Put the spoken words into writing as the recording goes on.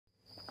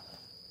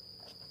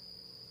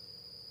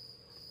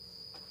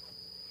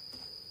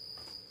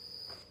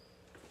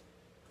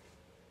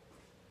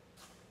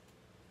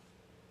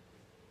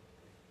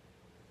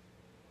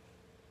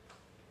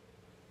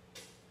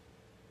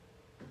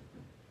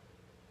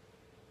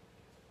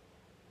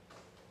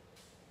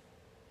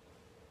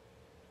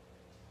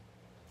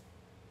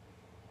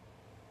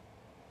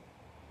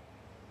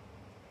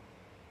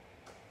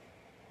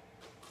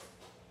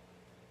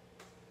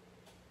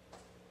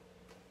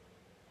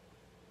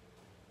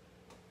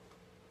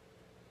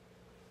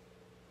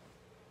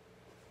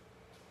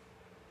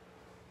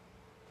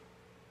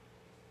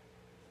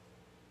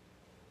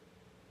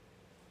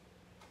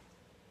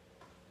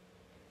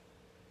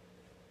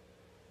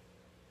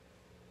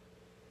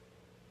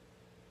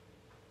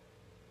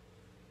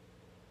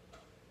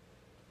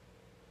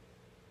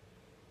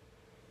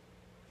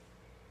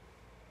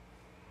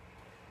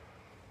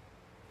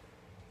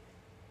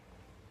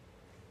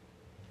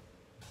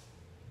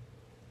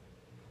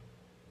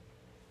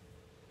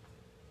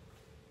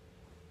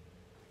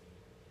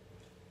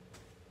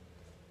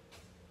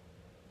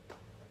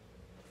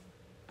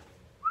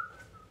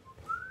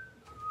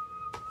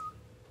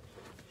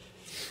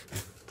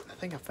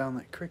think I found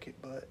that cricket,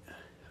 but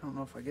I don't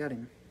know if I got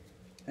him.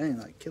 I didn't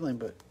like kill him,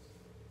 but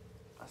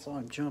I saw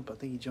him jump. I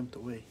think he jumped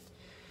away.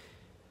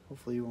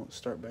 Hopefully he won't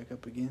start back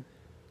up again.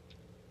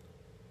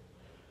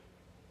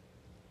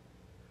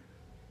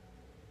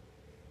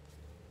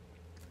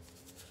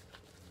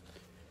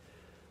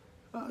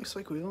 Looks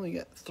like we only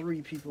got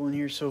 3 people in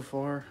here so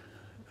far.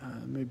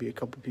 Maybe a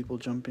couple people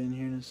jump in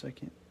here in a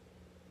second.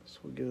 So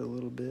we'll give it a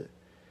little bit.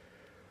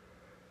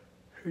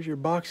 Here's your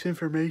box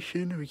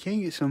information. We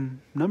can get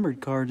some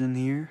numbered cards in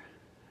here.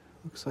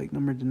 Looks like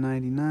numbered to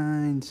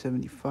 99,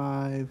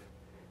 75,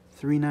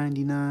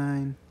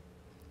 399.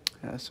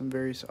 Some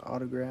various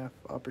autograph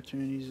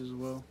opportunities as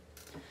well.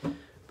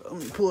 But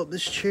let me pull up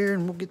this chair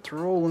and we'll get to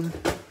rolling.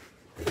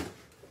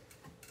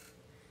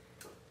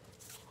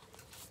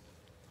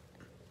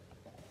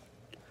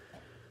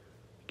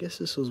 I guess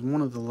this was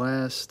one of the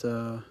last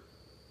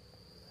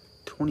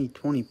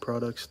 2020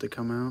 products to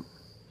come out.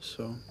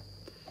 So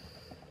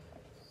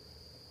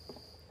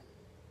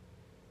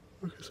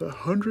look, it's a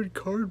 100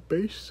 card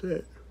base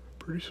set.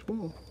 Pretty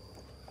small.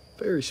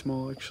 Very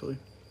small, actually.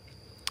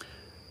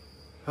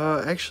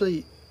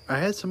 Actually, I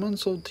had some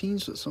unsold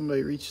teams that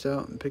somebody reached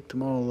out and picked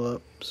them all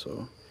up.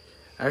 So,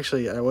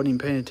 actually, I wasn't even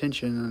paying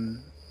attention,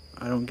 and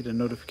I don't get a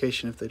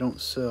notification if they don't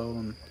sell.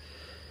 And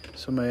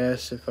somebody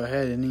asked if I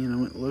had any, and I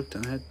went and looked,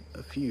 and I had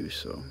a few.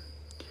 So,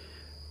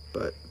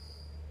 but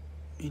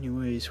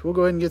anyways, we'll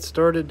go ahead and get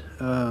started.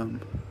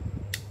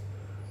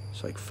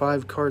 It's like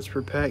 5 cards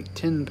per pack,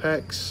 10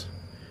 packs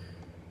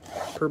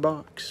per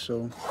box.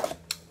 So,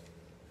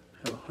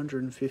 I have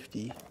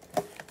 150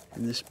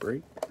 in this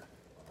break.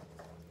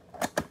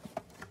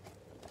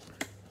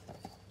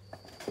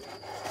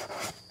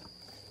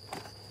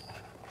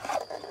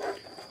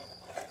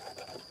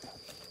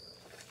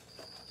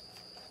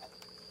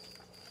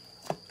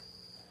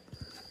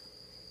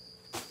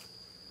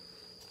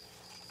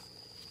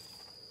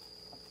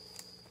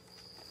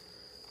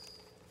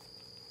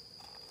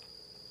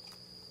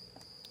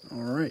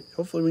 Alright,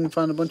 hopefully we can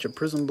find a bunch of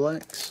prism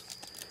blacks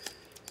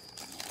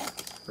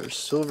or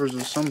silvers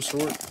of some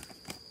sort.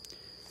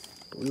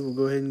 But we will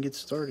go ahead and get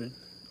started.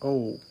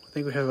 Oh, I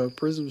think we have a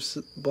prism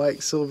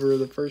black silver of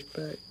the first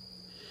pack.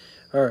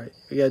 Alright,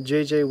 we got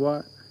J.J.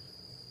 Watt,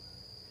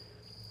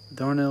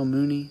 Darnell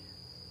Mooney,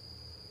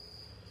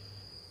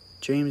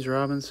 James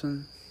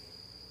Robinson,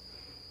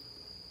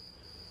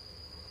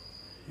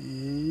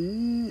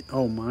 and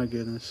oh my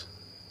goodness,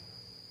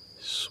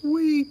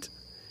 sweet!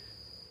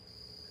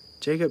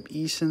 Jacob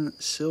Eason,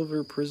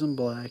 silver prism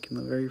black in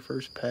the very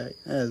first pack.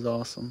 That is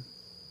awesome.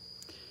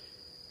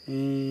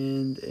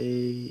 And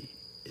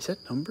is that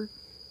numbered?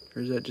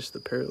 Or is that just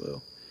the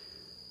parallel?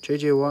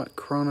 J.J. Watt,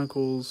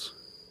 Chronicles.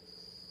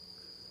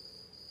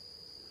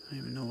 I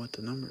don't even know what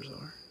the numbers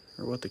are.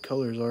 Or what the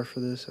colors are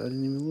for this. I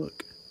didn't even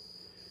look.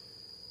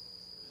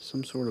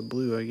 Some sort of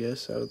blue, I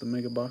guess, out of the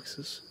mega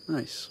boxes.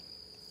 Nice.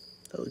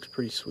 That looks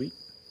pretty sweet.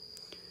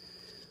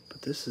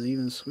 But this is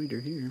even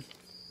sweeter here.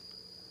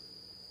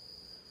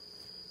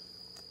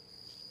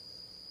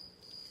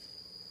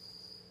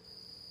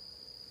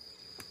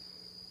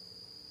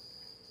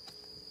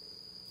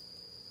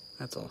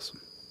 That's awesome.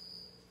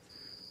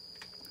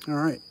 All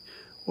right,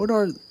 what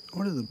are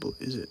the blue?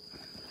 Is it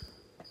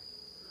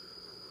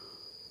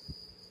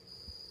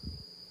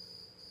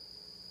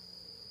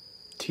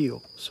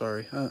teal?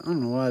 Sorry, I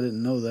don't know why I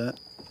didn't know that.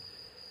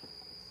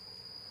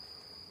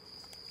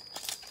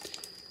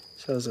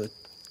 So it's a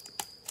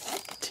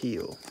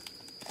teal.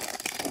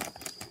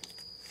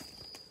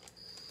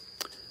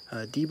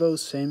 Deebo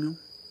Samuel.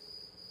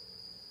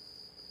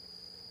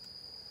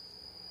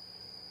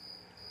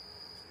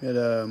 We had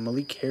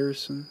Malik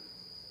Harrison,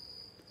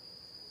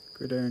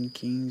 Gridiron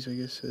Kings, I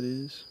guess it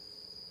is.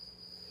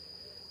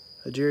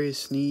 Jarius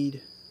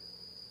Sneed.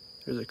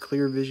 There's a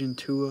Clear Vision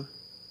Tua.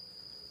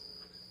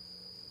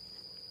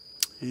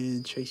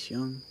 And Chase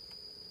Young.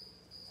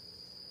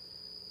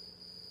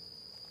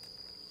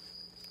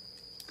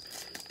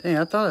 Dang,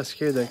 I thought I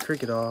scared that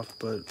cricket off,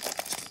 but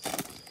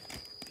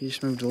he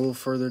just moved a little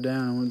further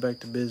down and went back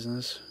to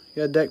business.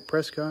 You got Dak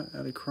Prescott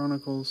out of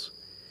Chronicles.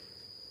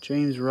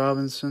 James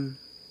Robinson.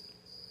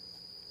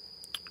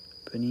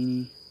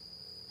 Panini,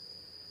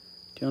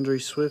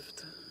 DeAndre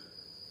Swift,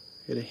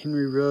 we got a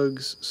Henry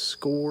Ruggs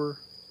score,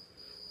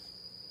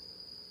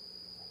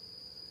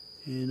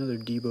 and another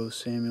Deebo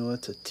Samuel.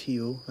 That's a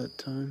teal that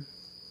time.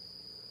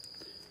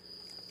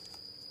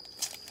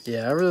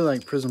 Yeah, I really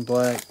like Prism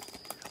Black.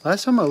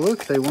 Last time I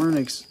looked, they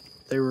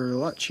were a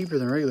lot cheaper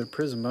than regular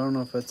Prism. But I don't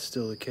know if that's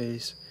still the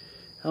case.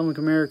 Alvin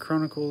Kamara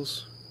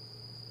Chronicles.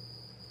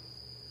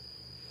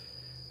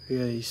 We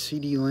got a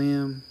CD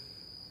Lamb,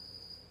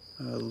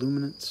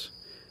 Luminance.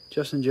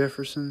 Justin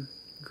Jefferson,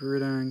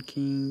 Gridiron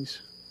Kings.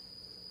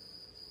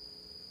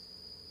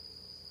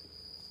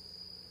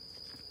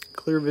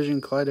 Clear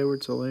Vision, Clyde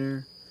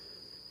Edwards-Helaire.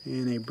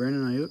 And a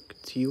Brandon Ayuk,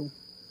 teal,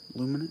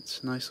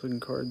 Luminance. Nice looking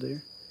card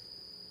there.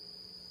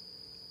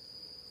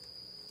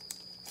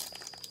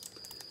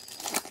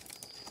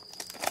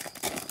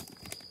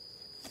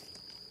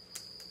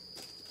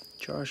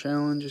 Josh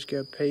Allen just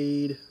got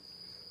paid.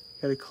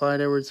 Got a Clyde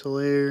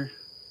Edwards-Helaire.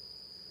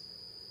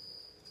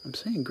 I'm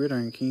saying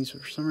Gridiron Kings,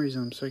 but for some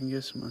reason I'm second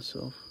guessing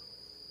myself.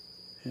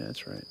 Yeah,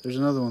 that's right. There's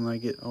another one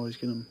that I always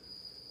get them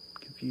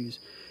confused.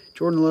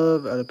 Jordan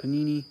Love out of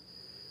Panini.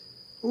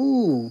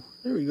 Ooh,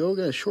 there we go.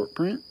 Got a short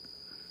print.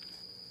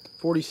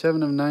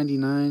 47 of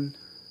 99.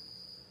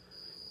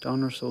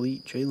 Donruss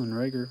Elite Jalen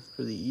Reagor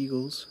for the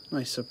Eagles.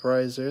 Nice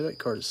surprise there. That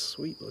card is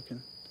sweet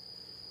looking.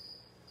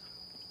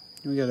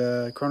 We got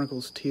a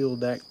Chronicles Teal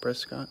Dak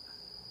Prescott.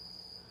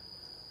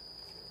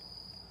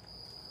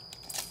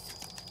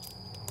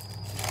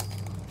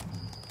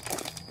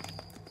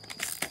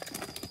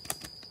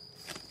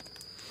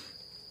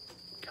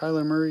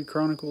 Kyler Murray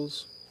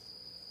Chronicles.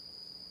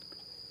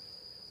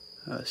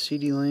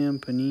 CeeDee Lamb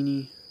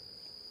Panini.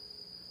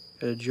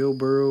 Got a Joe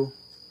Burrow.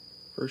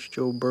 First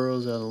Joe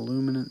Burrows out of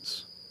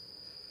Luminance.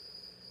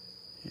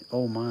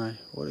 Oh my,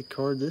 what a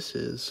card this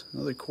is.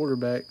 Another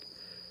quarterback.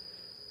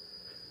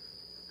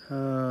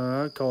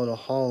 I'd call it a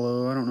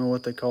hollow. I don't know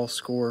what they call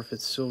score, if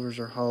it's silvers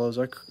or hollows.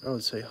 I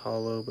would say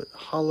hollow, but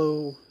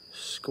hollow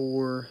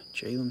score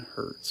Jalen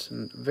Hurts.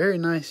 And very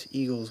nice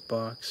Eagles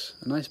box.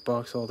 A nice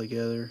box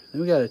altogether. Then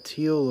we got a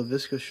teal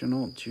Laviska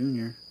Shenault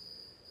Jr.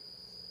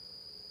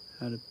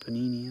 out of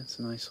Panini. That's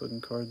a nice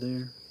looking card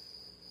there.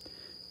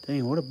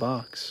 Dang, what a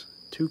box.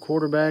 2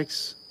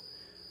 quarterbacks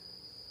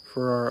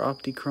for our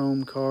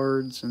Optichrome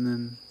cards, and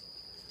then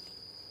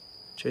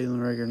Jalen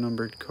Reagor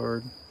numbered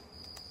card.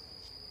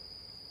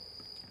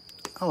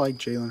 I like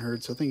Jalen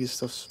Hurts. I think his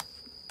stuff's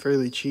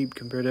fairly cheap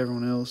compared to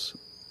everyone else,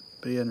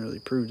 but he hadn't really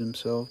proved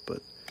himself.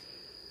 But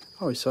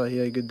I always thought he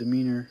had a good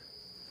demeanor.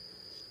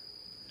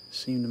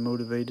 Seemed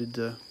motivated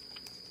to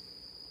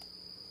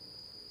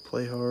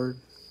play hard.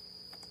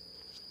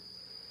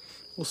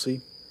 We'll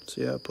see.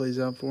 See how it plays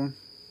out for him.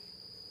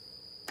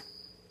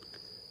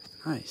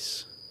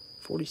 Nice.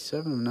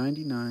 47 of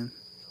 99.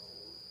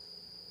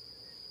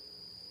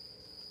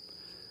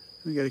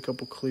 We got a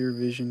couple clear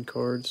vision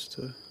cards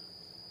to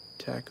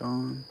tack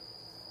on.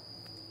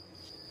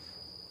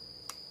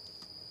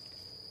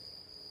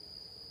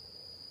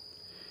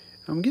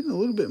 I'm getting a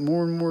little bit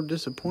more and more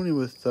disappointed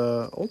with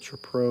Ultra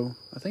Pro.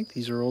 I think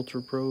these are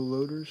Ultra Pro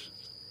loaders.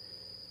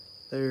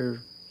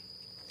 They're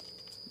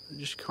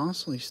just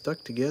constantly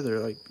stuck together.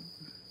 Like,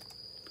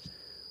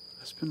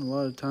 I spend a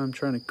lot of time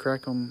trying to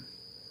crack them.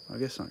 I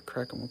guess not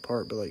crack them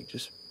apart, but like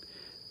just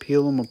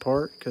peel them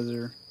apart, because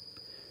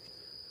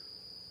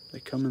they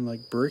come in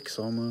like bricks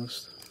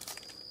almost.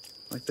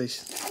 Like they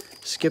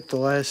skip the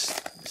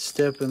last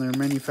step in their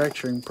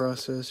manufacturing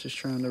process, just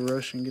trying to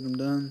rush and get them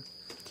done.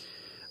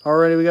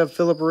 Alrighty, we got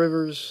Phillip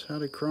Rivers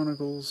out of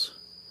Chronicles.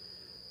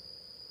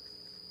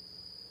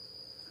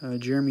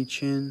 Jeremy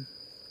Chin,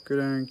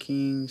 Gridiron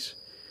Kings.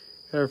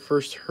 Got our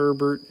first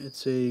Herbert.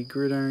 It's a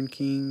Gridiron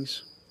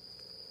Kings.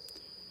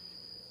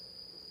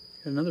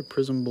 Got another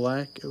Prism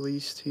Black, at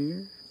least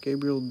here.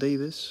 Gabriel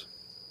Davis.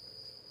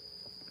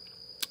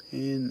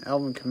 And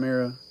Alvin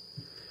Kamara,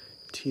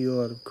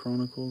 teal out of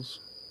Chronicles.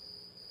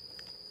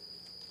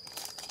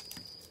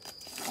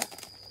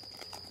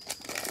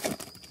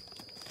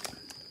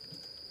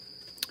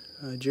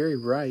 Jerry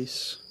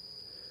Rice,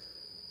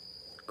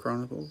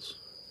 Chronicles.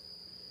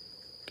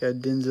 Got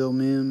Denzel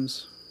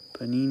Mims,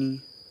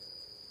 Panini.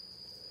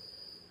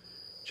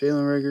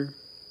 Jalen Reagor,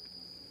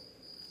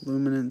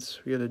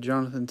 Luminance. We got a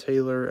Jonathan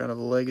Taylor out of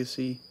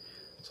Legacy.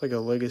 It's like a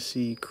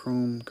Legacy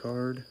Chrome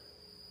card.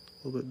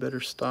 A little bit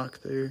better stock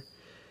there.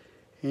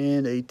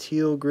 And a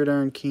teal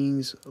Gridiron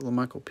Kings,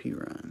 LaMichael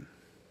Pirine.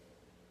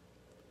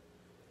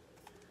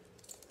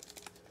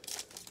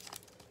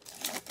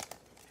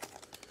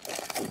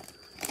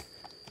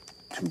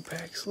 Two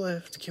packs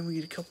left. Can we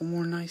get a couple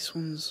more nice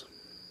ones?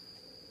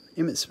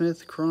 Emmitt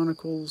Smith,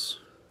 Chronicles.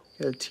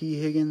 Got a T.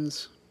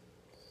 Higgins,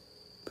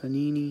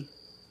 Panini.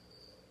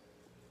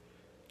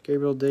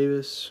 Gabriel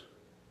Davis.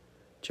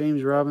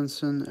 James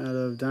Robinson out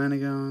of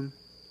Dynagon.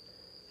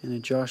 And a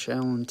Josh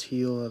Allen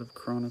teal out of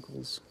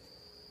Chronicles.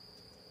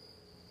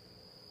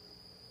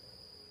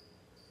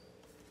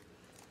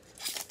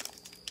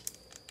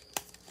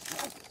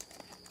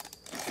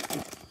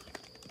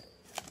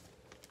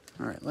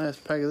 Alright,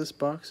 last pack of this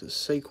box is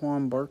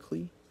Saquon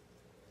Barkley,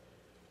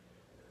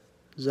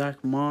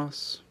 Zach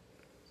Moss,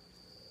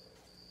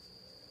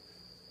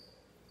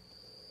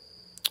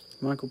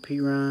 Michael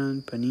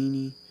Pirine,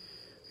 Panini.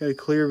 Got a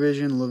Clear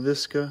Vision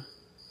Laviska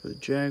for the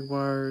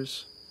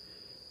Jaguars,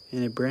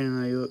 and a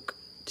Brandon Ayuk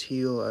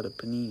teal out of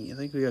Panini. I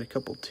think we got a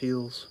couple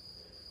teals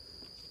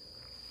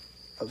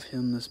of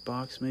him this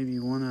box. Maybe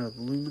one out of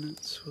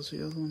Luminance was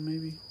the other one,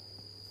 maybe.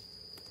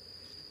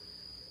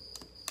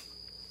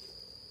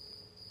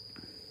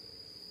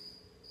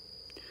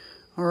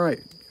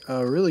 Alright,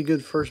 a really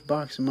good first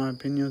box in my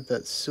opinion with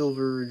that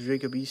silver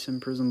Jacob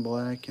Eason Prism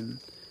Black and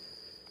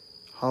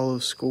hollow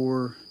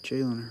score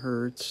Jalen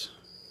Hurts.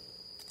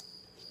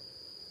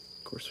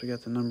 Of course, we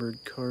got the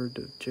numbered card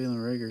of Jalen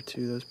Reagor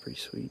too. That's pretty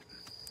sweet.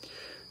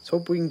 Let's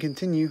hope we can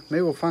continue.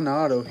 Maybe we'll find the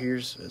auto here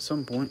at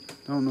some point.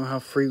 I don't know how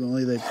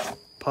frequently they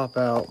pop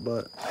out,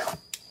 but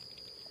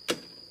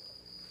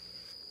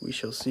we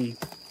shall see.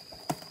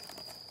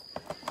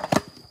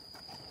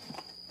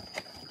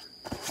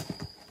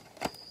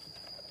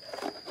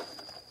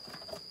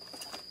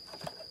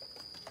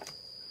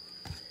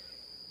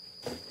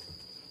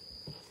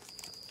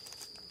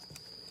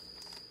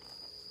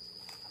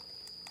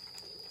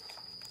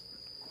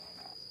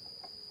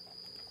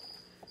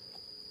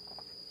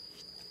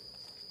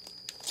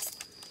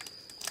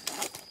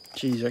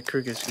 Geez, that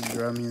cricket's gonna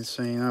drive me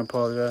insane. I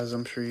apologize.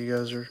 I'm sure you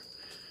guys are...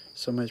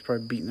 Somebody's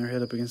probably beating their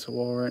head up against the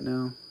wall right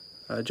now.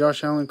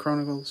 Josh Allen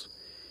Chronicles.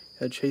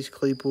 Had Chase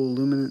Claypool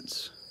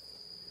Luminance.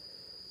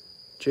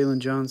 Jalen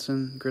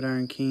Johnson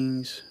Gridiron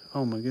Kings.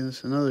 Oh my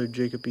goodness, another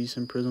Jacob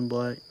Eason Prism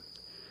Black.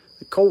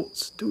 The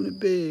Colts doing it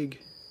big.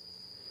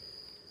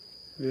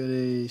 We got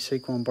a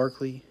Saquon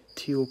Barkley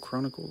Teal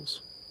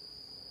Chronicles.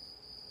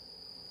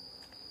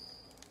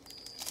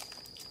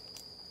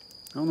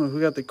 I don't know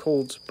who got the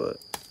Colts, but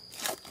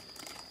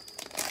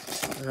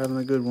they're having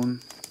a good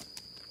one.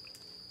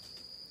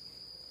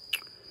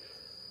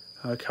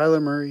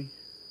 Kyler Murray.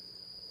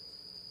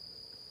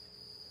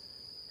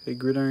 The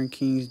Gridiron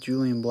Kings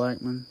Julian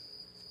Blackmon.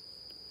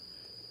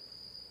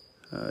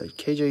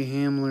 KJ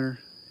Hamler.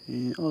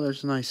 And oh,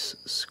 there's a nice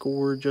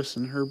score.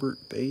 Justin Herbert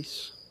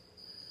base.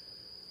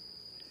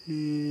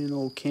 And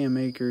old Cam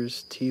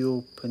Akers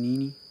Teal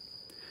Panini.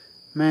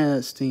 Man,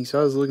 that stinks.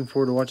 I was looking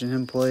forward to watching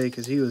him play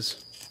because he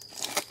was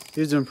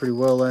doing pretty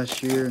well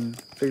last year, and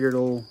figured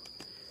old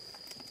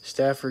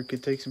Stafford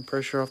could take some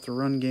pressure off the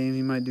run game.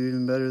 He might do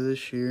even better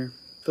this year.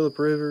 Phillip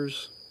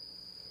Rivers.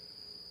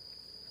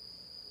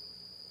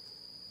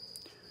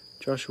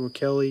 Joshua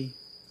Kelly.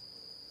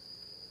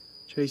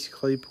 Chase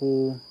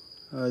Claypool.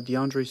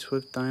 DeAndre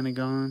Swift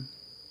Dynagon.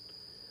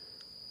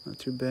 Not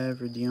too bad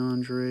for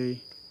DeAndre.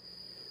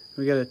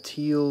 We got a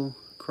Teal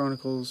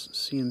Chronicles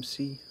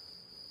CMC.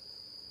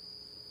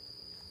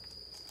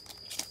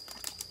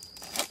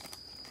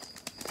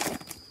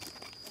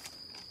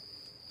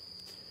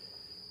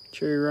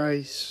 Jerry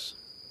Rice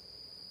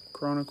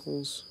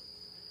Chronicles.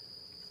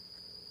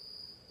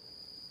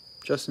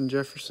 Justin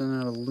Jefferson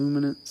out of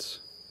Luminance.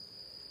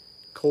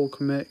 Cole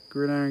Kmet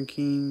Gridiron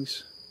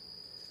Kings.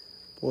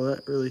 Boy,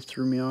 that really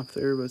threw me off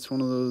there, but it's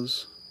one of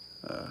those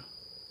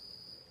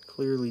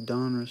clearly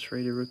Donruss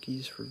rated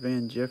rookies for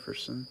Van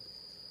Jefferson.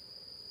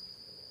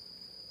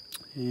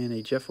 And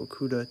a Jeff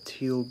Okudah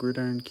Teal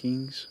Gridiron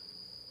Kings.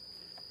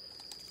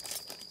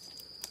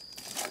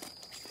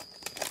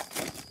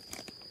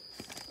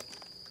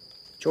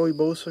 Joey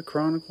Bosa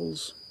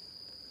Chronicles.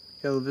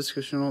 Got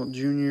LaVisca Chenault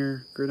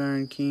Jr.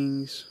 Gridiron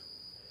Kings.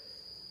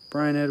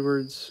 Brian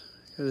Edwards.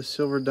 Got a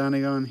Silver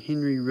Dynagon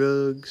Henry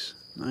Ruggs.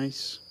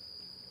 Nice.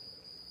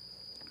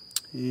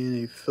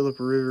 And a Phillip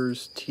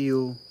Rivers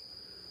Teal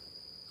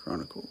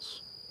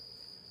Chronicles.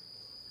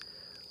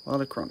 A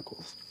lot of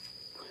Chronicles.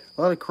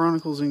 A lot of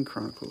Chronicles in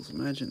Chronicles.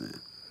 Imagine that.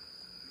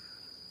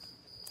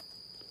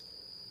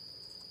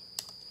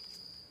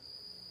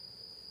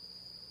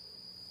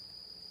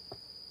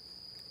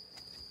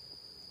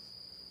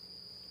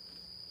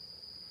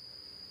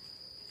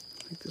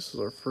 I think this is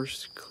our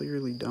first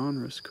clearly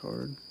Donruss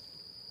card.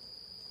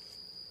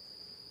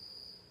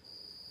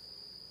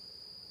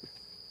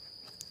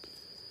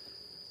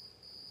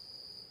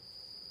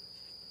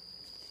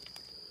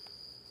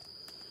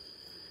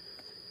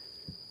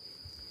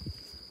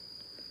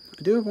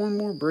 I do have one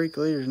more break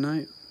later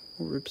tonight.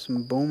 We'll rip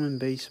some Bowman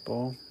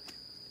baseball.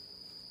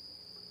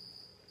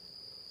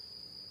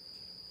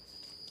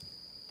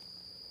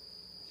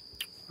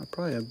 I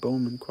probably have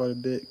Bowman quite a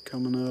bit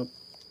coming up,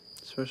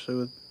 especially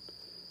with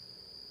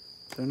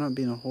there not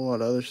being a whole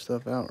lot of other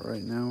stuff out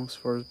right now as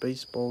far as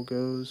baseball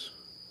goes.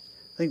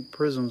 I think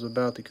Prism's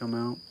about to come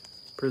out.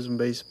 Prism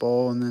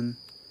baseball, and then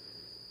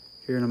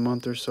here in a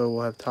month or so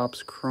we'll have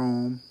Topps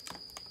Chrome.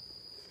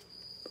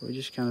 But we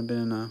just kind of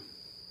been in a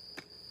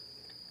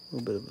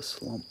little bit of a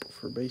slump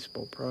for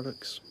baseball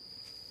products.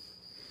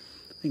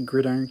 I think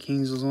Gridiron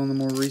Kings was one of the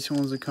more recent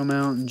ones that come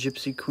out, and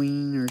Gypsy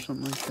Queen or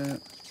something like that.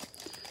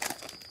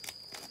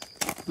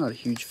 Not a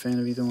huge fan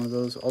of either one of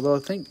those. Although I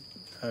think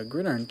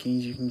Gridiron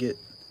Kings you can get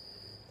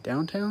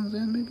downtowns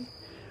in, maybe?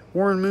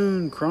 Warren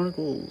Moon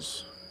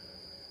Chronicles.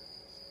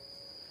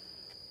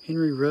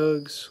 Henry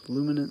Ruggs,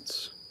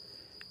 Luminance.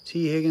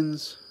 T.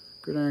 Higgins,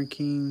 Gridiron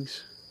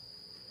Kings.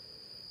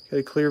 Got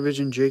a Clear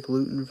Vision Jake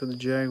Luton for the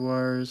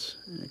Jaguars.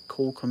 And a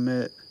Cole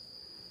Kmet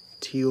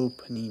Teal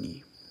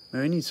Panini. Now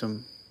I need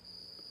some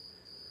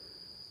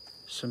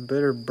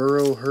better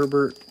Burrow,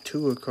 Herbert,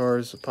 Tua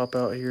cards to pop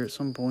out here at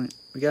some point.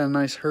 We got a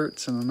nice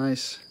Hurts and a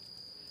nice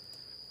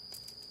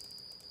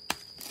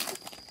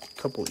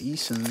couple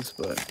Easons,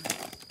 but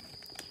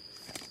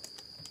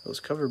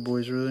those cover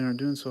boys really aren't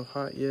doing so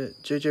hot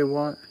yet. J.J.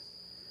 Watt,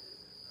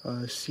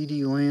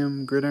 C.D.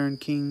 Lamb, Gridiron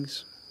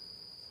Kings.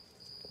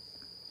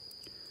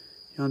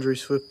 DeAndre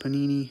Swift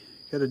Panini.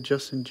 Got a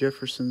Justin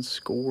Jefferson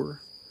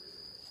score.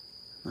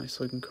 Nice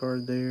looking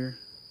card there.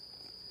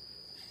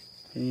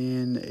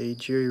 And a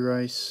Jerry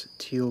Rice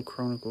Teal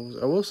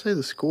Chronicles. I will say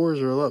the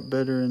scores are a lot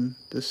better in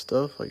this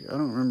stuff. Like, I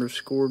don't remember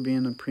score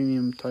being a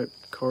premium type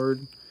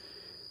card,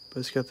 but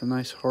it's got the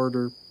nice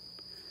harder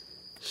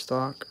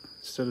stock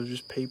instead of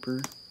just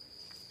paper.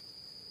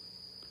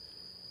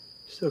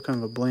 Still kind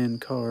of a bland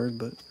card,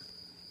 but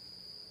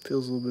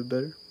feels a little bit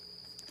better.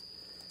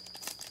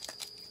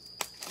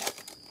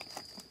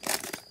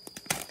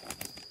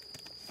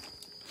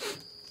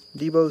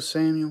 Deebo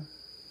Samuel.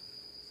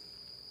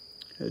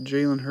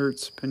 Jalen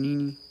Hurts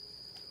Panini.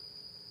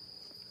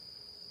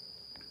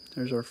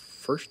 There's our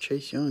first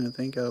Chase Young, I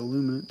think, out of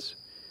Luminance.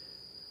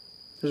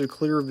 There's a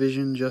Clear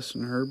Vision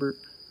Justin Herbert.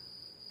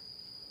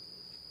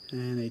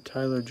 And a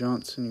Tyler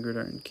Johnson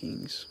Gridiron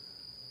Kings.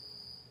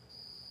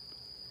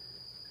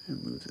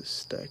 And move this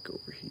stack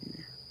over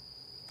here.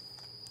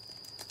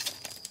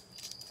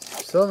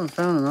 Still haven't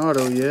found an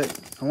auto yet.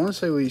 I want to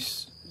say we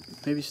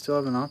maybe still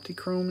have an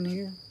Optichrome in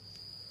here.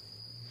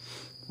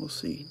 We'll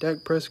see.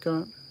 Dak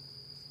Prescott.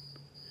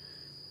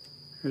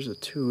 There's a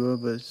Tua,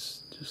 but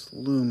it's just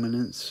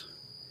Luminance.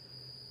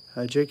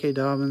 J.K.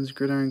 Dobbins,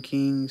 Gridiron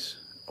Kings.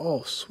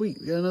 Oh,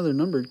 sweet. We got another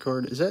numbered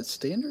card. Is that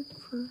standard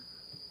for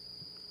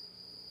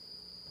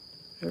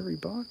every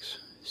box?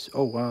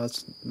 Oh, wow.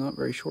 That's not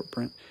very short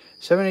print.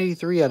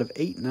 783 out of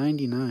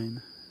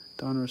 899.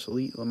 Donruss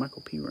Elite,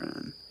 LaMichael P.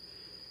 Ryan.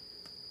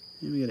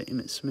 And we got an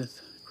Emmitt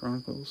Smith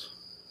Chronicles.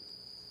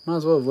 Might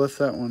as well have left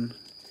that one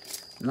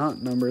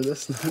not numbered.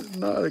 That's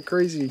not a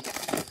crazy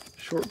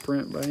short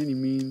print by any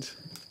means.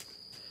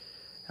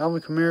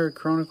 Alvin Kamara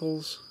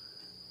Chronicles.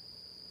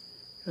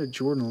 Got a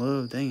Jordan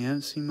Love. Dang, I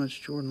haven't seen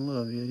much Jordan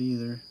Love yet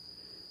either.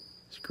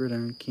 It's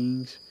Gridiron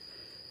Kings.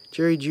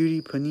 Jerry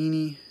Jeudy,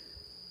 Panini.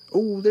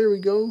 Oh, there we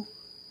go.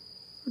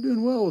 We're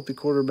doing well with the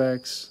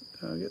quarterbacks.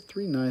 We got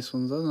 3 nice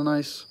ones. That's a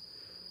nice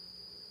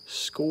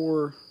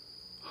score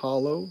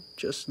hollow.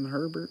 Justin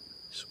Herbert.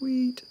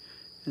 Sweet.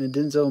 And a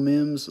Denzel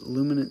Mims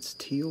Luminance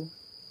Teal.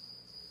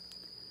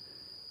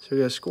 So we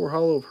got a score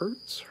hollow of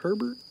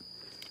Herbert.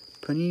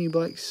 Panini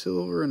Black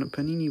Silver and a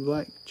Panini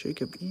Black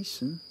Jacob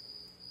Eason.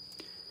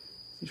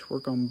 Just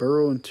work on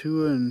Burrow and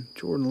Tua and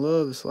Jordan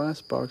Love this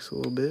last box a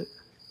little bit.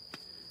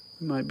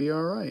 We might be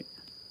alright.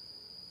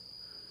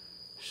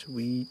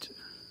 Sweet.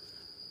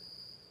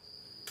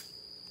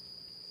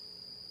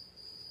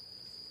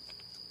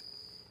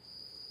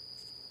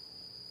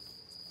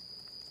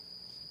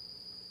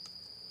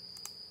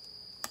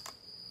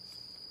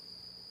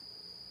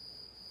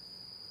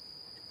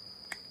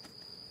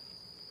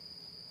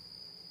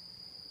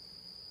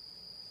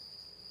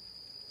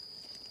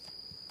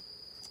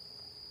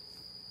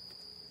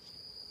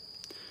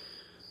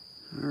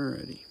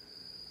 Alrighty.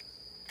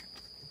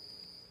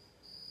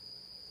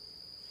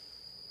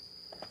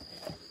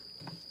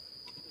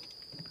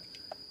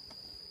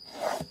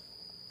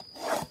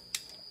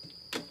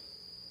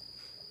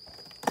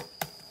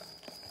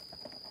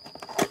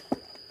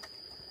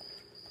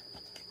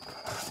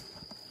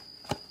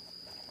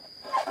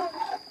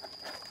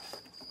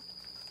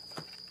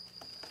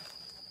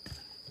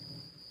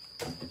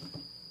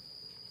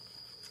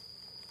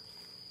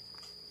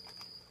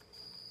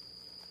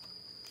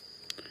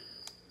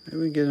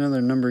 Maybe we get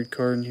another numbered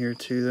card in here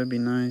too. That'd be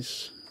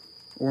nice.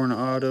 Or an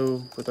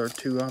auto with our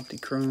 2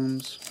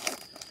 Optichromes.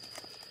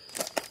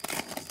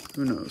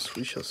 Who knows?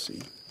 We shall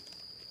see.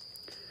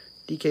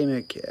 DK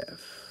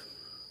Metcalf.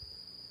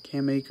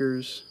 Cam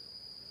Akers.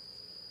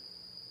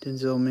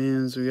 Denzel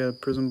Mims. We got a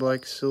Prism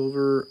Black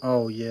Silver.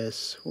 Oh,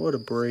 yes. What a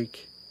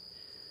break.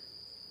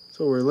 That's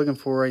what we're looking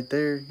for right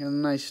there. Got a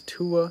nice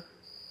Tua.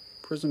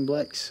 Prism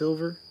Black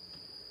Silver.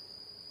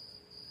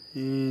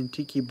 And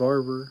Tiki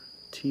Barber.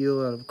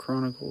 Teal out of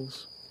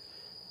Chronicles.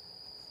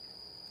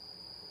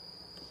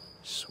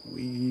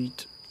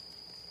 Sweet.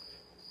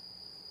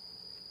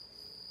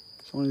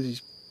 As long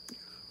as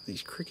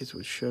these crickets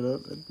would shut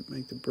up, that'd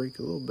make the break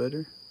a little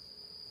better.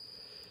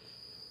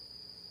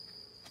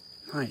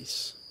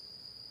 Nice.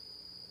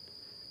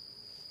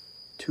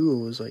 Tua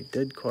was like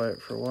dead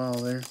quiet for a while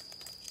there.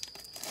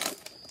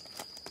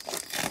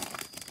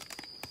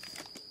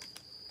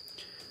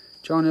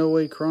 John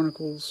Elway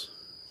Chronicles.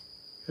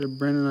 Got a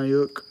Brandon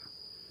Ayuk.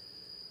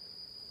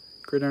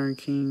 Gridiron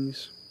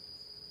Kings.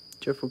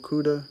 Jeff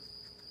Okuda.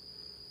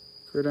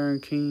 Gridiron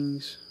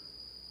Kings.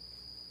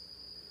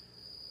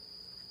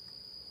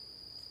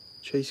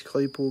 Chase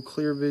Claypool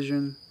Clear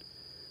Vision.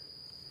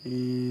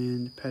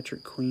 And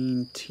Patrick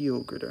Queen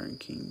Teal Gridiron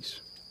Kings.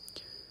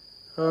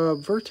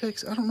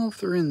 Vertex, I don't know if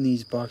they're in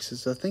these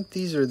boxes. I think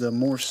these are the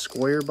more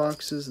square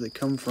boxes that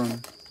come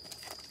from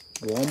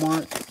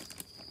Walmart.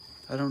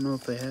 I don't know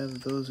if they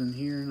have those in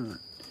here or not.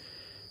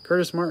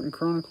 Curtis Martin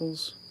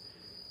Chronicles.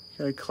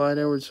 Got a Clyde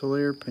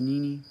Edwards-Helaire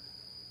Panini.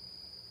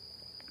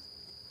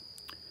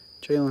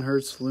 Jalen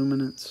Hurts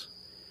Luminance.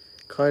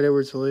 Clyde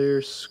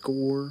Edwards-Helaire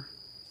Score.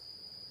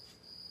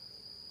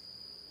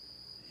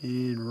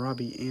 And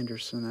Robbie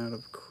Anderson out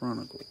of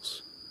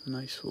Chronicles.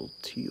 Nice little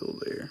teal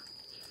there.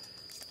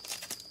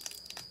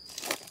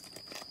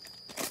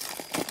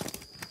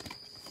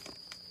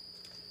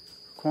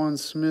 Quan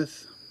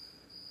Smith.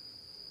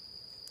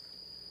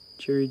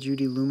 Jerry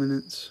Jeudy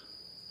Luminance.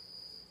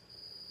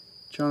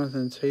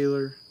 Jonathan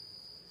Taylor.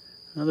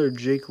 Another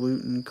Jake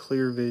Luton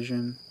Clear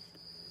Vision.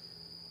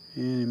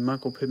 And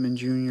Michael Pittman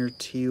Jr.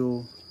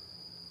 Teal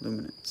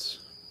Luminance.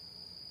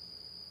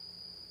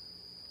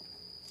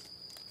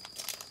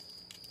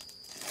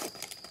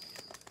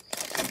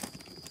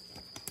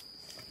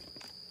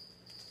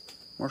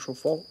 Marshall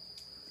Faulk.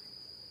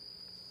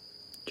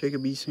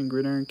 Jacob Eason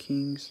Gridiron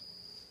Kings.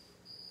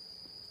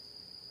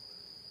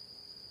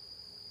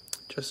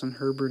 Justin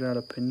Herbert out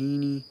of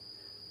Panini.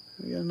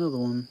 We got another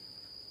one.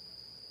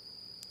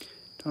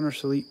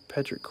 Donruss Elite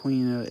Patrick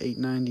Queen out of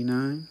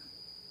 899.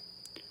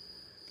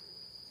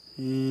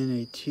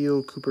 And a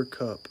teal Cooper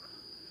Cup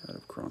out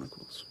of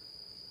Chronicles.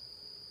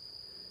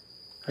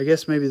 I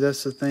guess maybe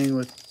that's the thing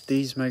with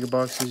these mega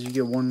boxes. You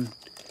get one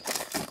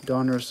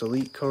Donruss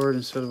Elite card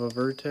instead of a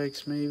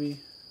Vertex, maybe.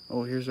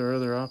 Oh, here's our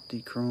other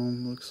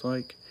Opti-Chrome, looks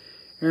like.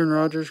 Aaron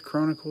Rodgers,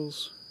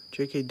 Chronicles.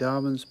 J.K.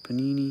 Dobbins,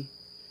 Panini.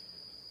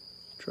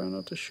 Try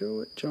not to show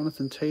it.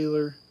 Jonathan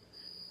Taylor.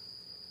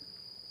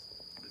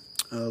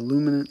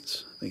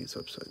 Luminance. I think it's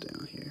upside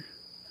down here.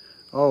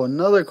 Oh,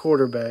 another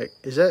quarterback.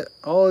 Is that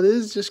all it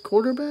is? Just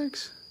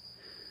quarterbacks?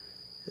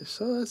 If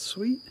so, that's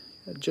sweet.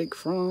 Got Jake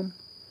Fromm.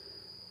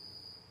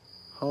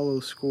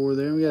 Hollow score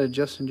there. We got a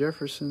Justin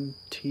Jefferson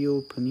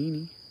teal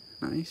Panini.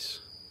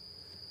 Nice.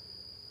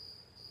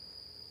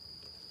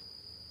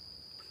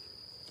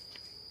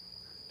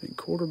 I think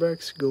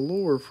quarterbacks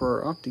galore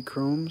for our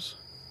Opti-Chromes.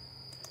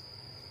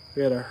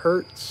 We got a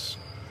Hurts,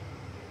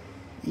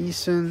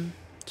 Eason,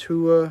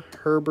 Tua,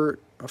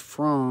 Herbert, a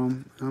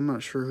Fromm. I'm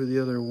not sure who the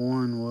other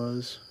one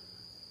was.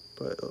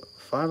 But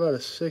 5 out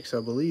of 6, I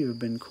believe, have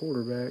been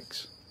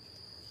quarterbacks.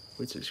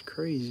 Which is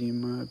crazy in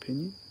my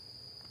opinion.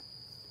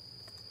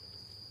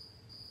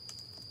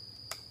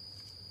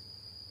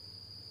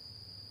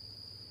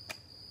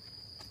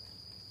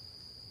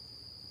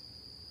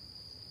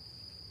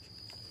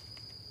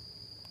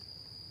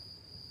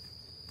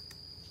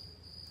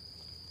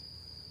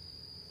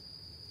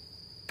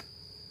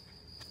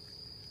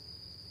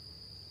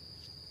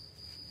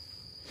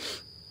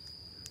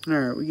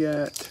 Alright, we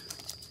got,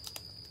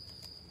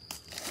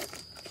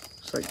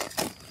 looks like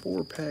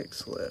 4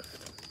 packs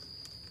left.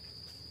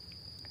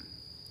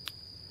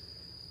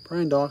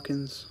 Brian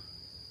Dawkins,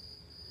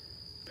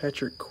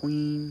 Patrick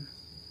Queen.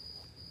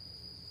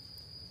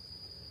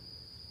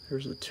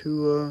 There's a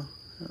Tua,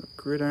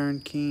 Gridiron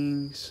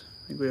Kings.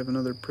 I think we have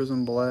another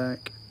Prism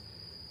Black.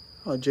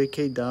 Oh,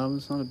 J.K.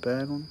 Dobbins, not a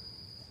bad one.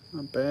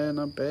 Not bad,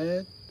 not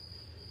bad.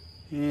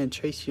 And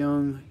Chase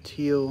Young,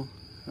 teal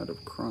out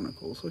of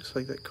Chronicles. Looks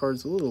like that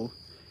card's a little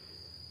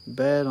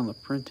bad on the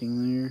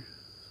printing there.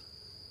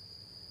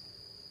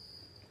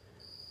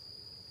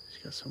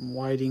 It's got some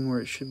whiting where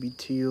it should be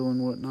teal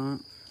and whatnot.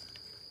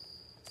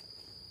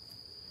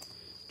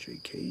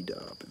 J.K.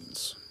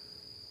 Dobbins.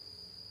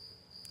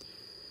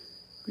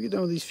 We get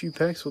done with these few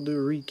packs, we'll do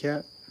a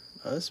recap.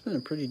 It's been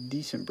a pretty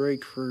decent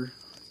break for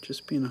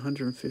just being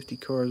 150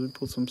 cards. We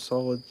pulled some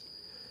solid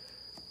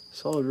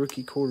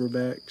rookie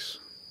quarterbacks.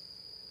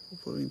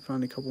 Hopefully we can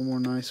find a couple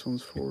more nice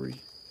ones before we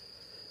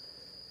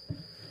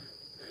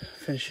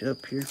finish it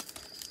up here.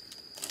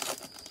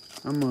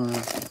 I'm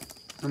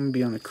gonna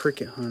be on a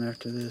cricket hunt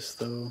after this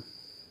though.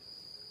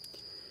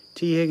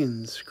 T.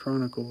 Higgins,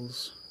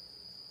 Chronicles.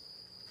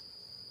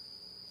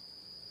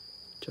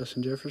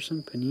 Justin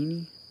Jefferson,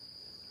 Panini.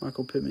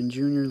 Michael Pittman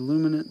Jr.,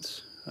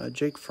 Luminance.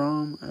 Jake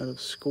Fromm out of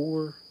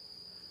Score.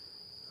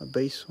 A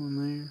base one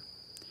there.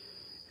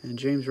 And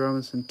James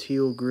Robinson,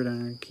 teal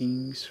Gridiron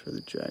Kings for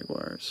the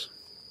Jaguars.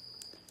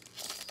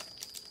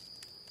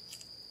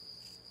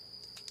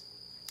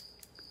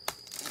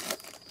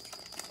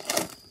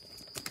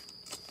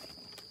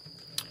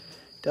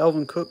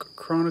 Dalvin Cook,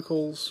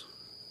 Chronicles.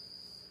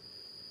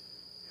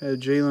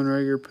 Jalen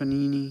Reagor,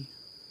 Panini.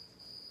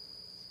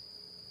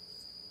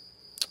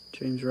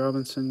 James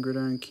Robinson,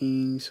 Gridiron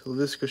Kings.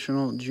 LaVisca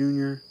Chenault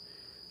Jr.,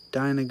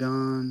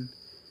 Dynagon,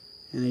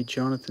 and a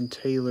Jonathan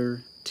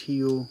Taylor,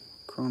 teal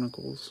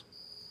Chronicles.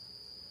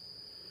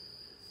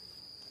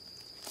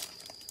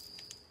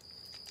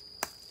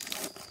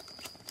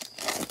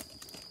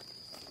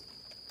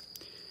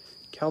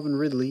 Calvin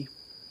Ridley,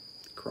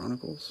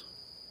 Chronicles.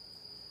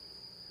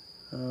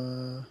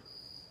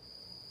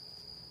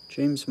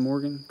 James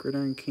Morgan,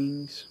 Gridiron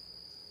Kings.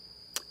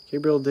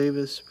 Gabriel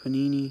Davis,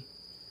 Panini.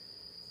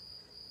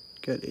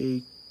 Got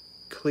a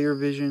Clear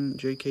Vision,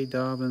 J.K.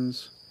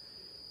 Dobbins,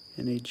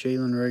 and a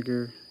Jalen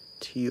Reagor,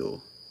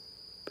 teal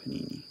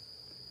Panini.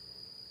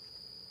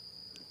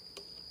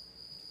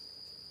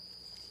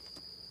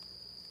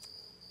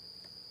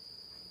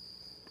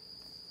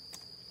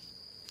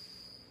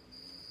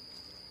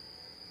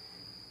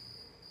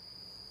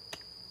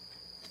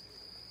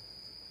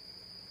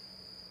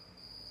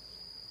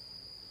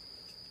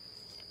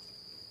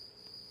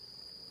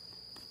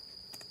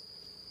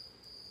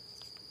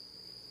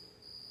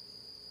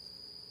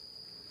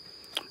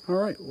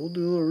 Alright, we'll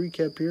do a little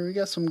recap here. We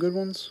got some good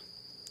ones.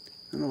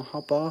 And I'll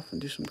hop off and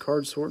do some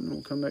card sorting.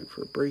 We'll come back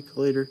for a break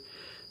later.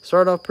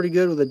 Start off pretty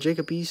good with a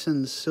Jacob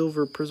Eason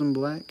Silver Prism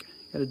Black.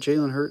 Got a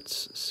Jalen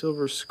Hurts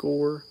Silver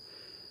Score.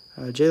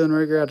 Jalen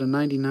Reagor out of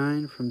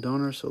 99 from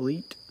Donruss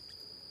Elite.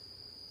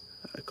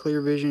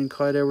 Clear Vision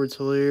Clyde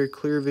Edwards-Helaire.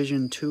 Clear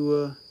Vision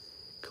Tua.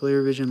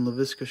 Clear Vision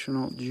LaVisca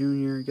Chenault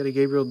Jr. Got a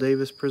Gabriel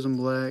Davis Prism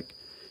Black.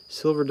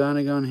 Silver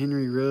Dynagon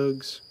Henry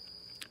Ruggs.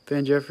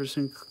 Van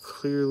Jefferson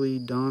clearly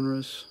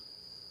Donruss.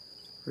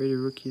 Rated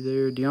rookie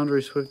there.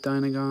 DeAndre Swift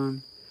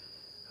Dynagon.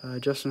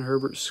 Justin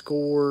Herbert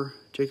Score.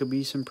 Jacob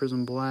Eason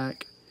Prism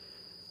Black.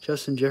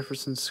 Justin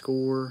Jefferson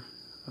Score.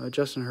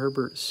 Justin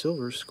Herbert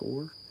Silver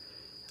Score.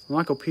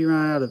 Michael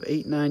Piron out of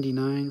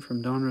 899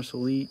 from Donruss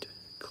Elite.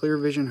 Clear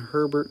Vision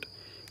Herbert.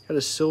 Got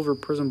a silver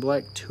Prism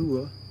Black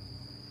Tua.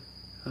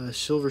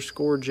 Silver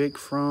Score Jake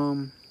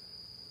Fromm.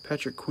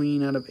 Patrick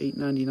Queen out of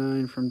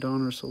 899 from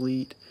Donruss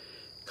Elite.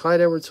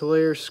 Clyde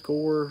Edwards-Helaire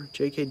Score.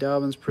 J.K.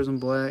 Dobbins Prism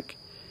Black.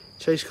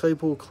 Chase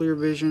Claypool Clear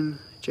Vision.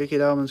 J.K.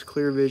 Dobbins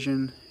Clear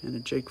Vision. And a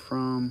Jake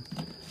Fromm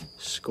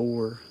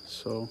Score.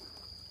 So,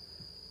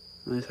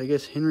 nice. I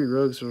guess Henry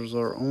Ruggs was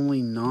our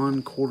only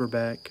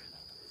non-quarterback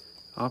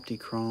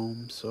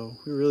Optichrome. So,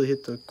 we really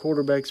hit the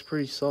quarterbacks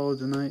pretty solid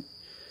tonight.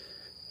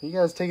 You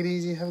guys take it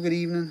easy. Have a good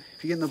evening.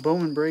 If you get in the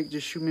Bowman break,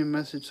 just shoot me a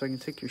message so I can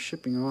take your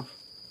shipping off.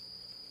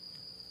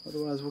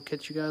 Otherwise, we'll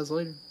catch you guys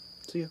later.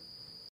 See ya.